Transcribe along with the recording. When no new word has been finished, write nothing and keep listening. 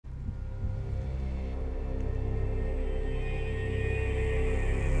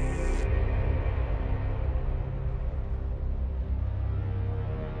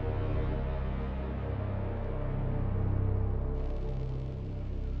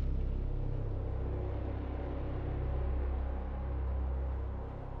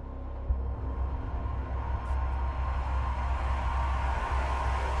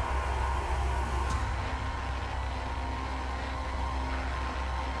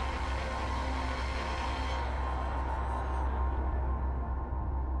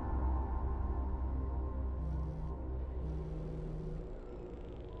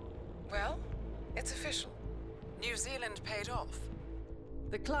It's official. New Zealand paid off.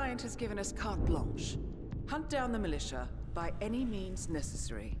 The client has given us carte blanche. Hunt down the militia by any means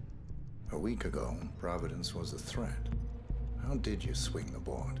necessary. A week ago, Providence was a threat. How did you swing the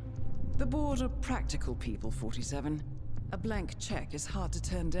board? The board are practical people, 47. A blank check is hard to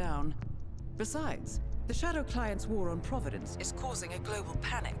turn down. Besides, the Shadow Client's war on Providence is causing a global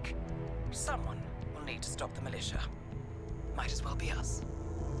panic. Someone will need to stop the militia. Might as well be us.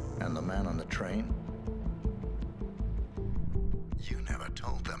 And the man on the train? You never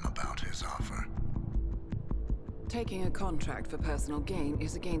told them about his offer. Taking a contract for personal gain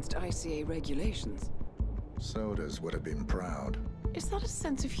is against ICA regulations. Sodas would have been proud. Is that a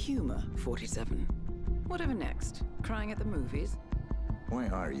sense of humor, 47? Whatever next? Crying at the movies? Why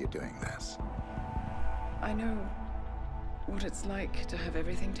are you doing this? I know what it's like to have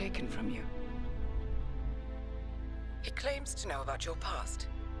everything taken from you. He claims to know about your past.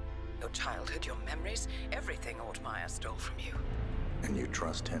 Your childhood, your memories, everything Ortmeyer stole from you. And you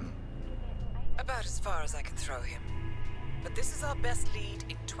trust him? About as far as I can throw him. But this is our best lead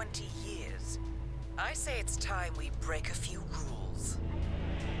in 20 years. I say it's time we break a few rules.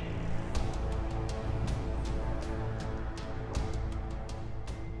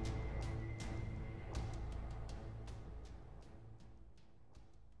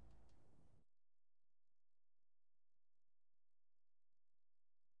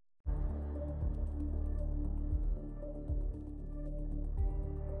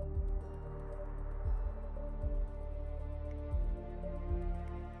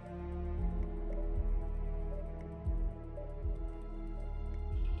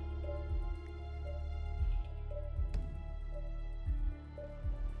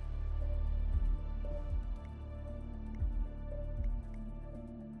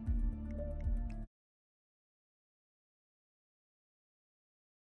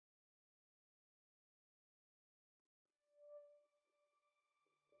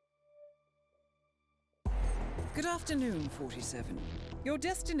 Good afternoon, 47. Your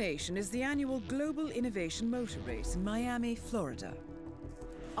destination is the annual Global Innovation Motor Race in Miami, Florida.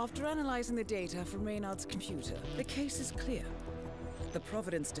 After analyzing the data from Reynard's computer, the case is clear. The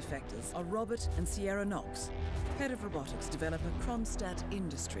Providence defectors are Robert and Sierra Knox, head of robotics developer Kronstadt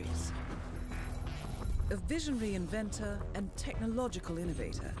Industries. A visionary inventor and technological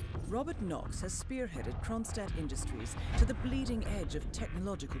innovator, Robert Knox has spearheaded Kronstadt Industries to the bleeding edge of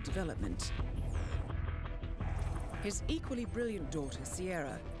technological development. His equally brilliant daughter,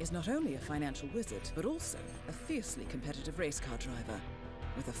 Sierra, is not only a financial wizard, but also a fiercely competitive race car driver,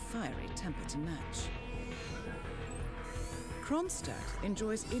 with a fiery temper to match. Kronstadt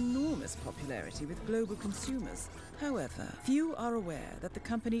enjoys enormous popularity with global consumers. However, few are aware that the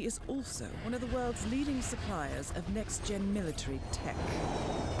company is also one of the world's leading suppliers of next-gen military tech.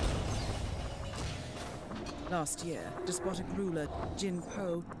 Last year, despotic ruler Jin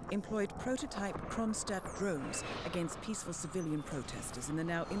Po employed prototype Kronstadt drones against peaceful civilian protesters in the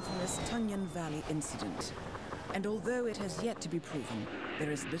now infamous Tunyon Valley incident. And although it has yet to be proven,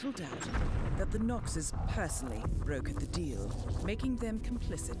 there is little doubt that the Knoxes personally brokered the deal, making them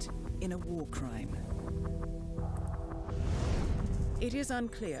complicit in a war crime. It is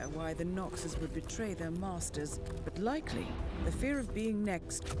unclear why the Knoxes would betray their masters, but likely the fear of being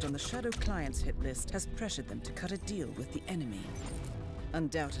next on the Shadow Client's hit list has pressured them to cut a deal with the enemy.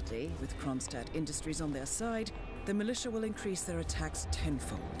 Undoubtedly, with Kronstadt Industries on their side, the militia will increase their attacks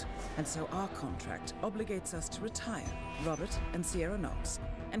tenfold, and so our contract obligates us to retire Robert and Sierra Knox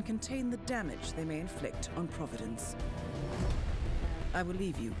and contain the damage they may inflict on Providence. I will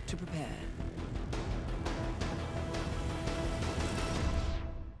leave you to prepare.